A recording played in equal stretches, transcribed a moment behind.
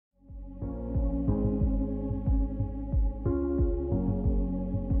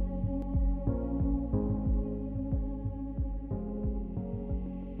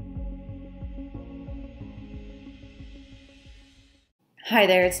Hi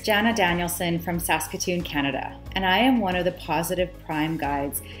there, it's Jana Danielson from Saskatoon, Canada, and I am one of the Positive Prime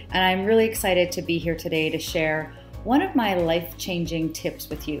Guides, and I'm really excited to be here today to share one of my life-changing tips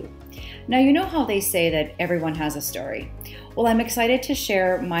with you. Now, you know how they say that everyone has a story. Well, I'm excited to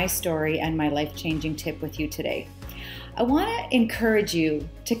share my story and my life-changing tip with you today. I want to encourage you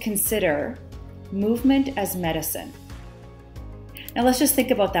to consider movement as medicine. Now, let's just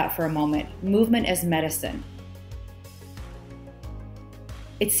think about that for a moment. Movement as medicine.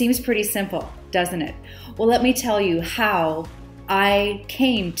 It seems pretty simple, doesn't it? Well, let me tell you how I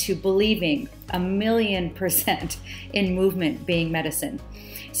came to believing 1,000,000% in movement being medicine.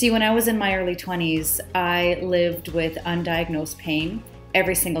 See, when I was in my early 20s, I lived with undiagnosed pain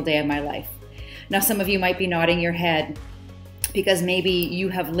every single day of my life. Now, some of you might be nodding your head because maybe you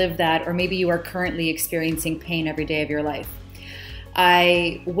have lived that, or maybe you are currently experiencing pain every day of your life.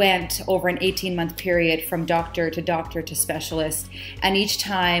 I went over an 18-month period from doctor to specialist, and each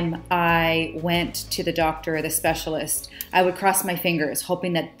time I went to the doctor or the specialist, I would cross my fingers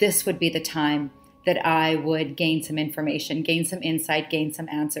hoping that this would be the time that I would gain some information, gain some insight, gain some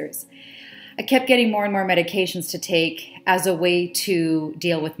answers. I kept getting more and more medications to take as a way to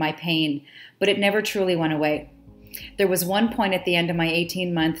deal with my pain, but it never truly went away. There was one point at the end of my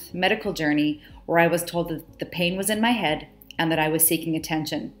 18-month medical journey where I was told that the pain was in my head and that I was seeking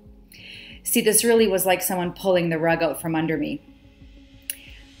attention. See, this really was like someone pulling the rug out from under me.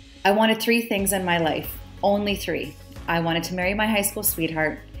 I wanted three things in my life, only three. I wanted to marry my high school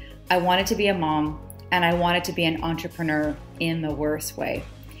sweetheart, I wanted to be a mom, and I wanted to be an entrepreneur in the worst way.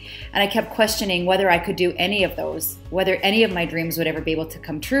 And I kept questioning whether I could do any of those, whether any of my dreams would ever be able to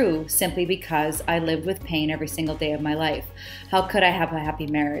come true, simply because I lived with pain every single day of my life. How could I have a happy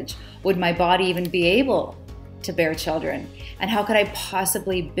marriage? Would my body even be able to bear children? And how could I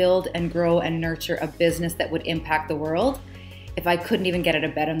possibly build and grow and nurture a business that would impact the world if I couldn't even get out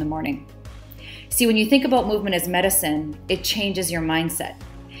of bed in the morning? See, when you think about movement as medicine, it changes your mindset.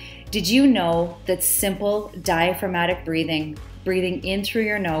 Did you know that simple diaphragmatic breathing in through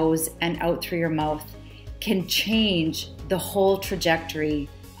your nose and out through your mouth, can change the whole trajectory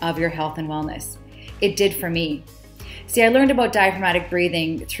of your health and wellness? It did for me. See, I learned about diaphragmatic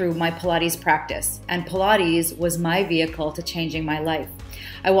breathing through my Pilates practice, and Pilates was my vehicle to changing my life.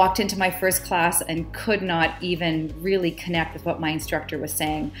 I walked into my first class and could not even really connect with what my instructor was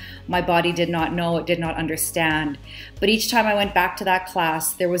saying. My body did not know, it did not understand. But each time I went back to that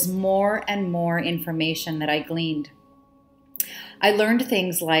class, there was more and more information that I gleaned. I learned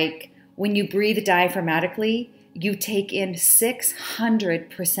things like when you breathe diaphragmatically, you take in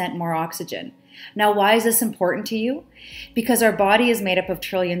 600% more oxygen. Now, why is this important to you? Because our body is made up of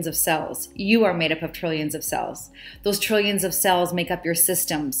trillions of cells. You are made up of trillions of cells. Those trillions of cells make up your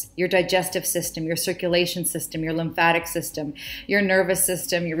systems, your digestive system, your circulation system, your lymphatic system, your nervous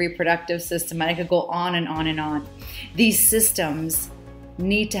system, your reproductive system, and I could go on and on and on. These systems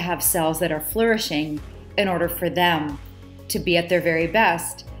need to have cells that are flourishing in order for them to be at their very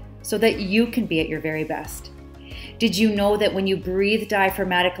best, so that you can be at your very best. Did you know that when you breathe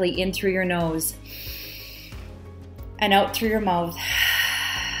diaphragmatically in through your nose and out through your mouth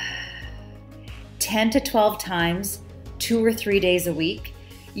 10 to 12 times, 2 or 3 days a week,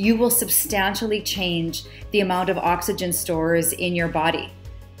 you will substantially change the amount of oxygen stores in your body?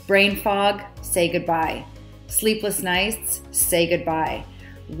 Brain fog, say goodbye. Sleepless nights, say goodbye.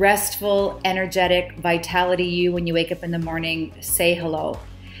 Restful, energetic, vitality you when you wake up in the morning, say hello.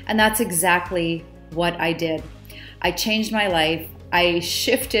 And that's exactly what I did. I changed my life. I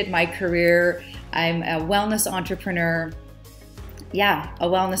shifted my career. I'm a wellness entrepreneur. Yeah, a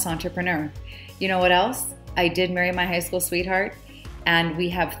wellness entrepreneur. You know what else? I did marry my high school sweetheart, and we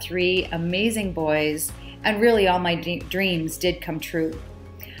have 3 amazing boys, and really all my dreams did come true.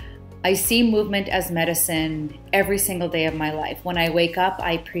 I see movement as medicine every single day of my life. When I wake up,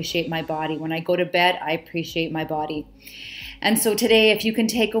 I appreciate my body. When I go to bed, I appreciate my body. And so today, if you can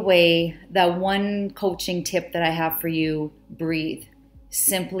take away that one coaching tip that I have for you, breathe.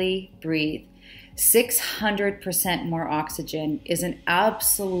 Simply breathe. 600% more oxygen is an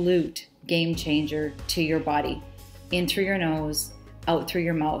absolute game changer to your body. In through your nose, out through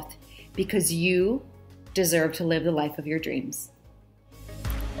your mouth, because you deserve to live the life of your dreams.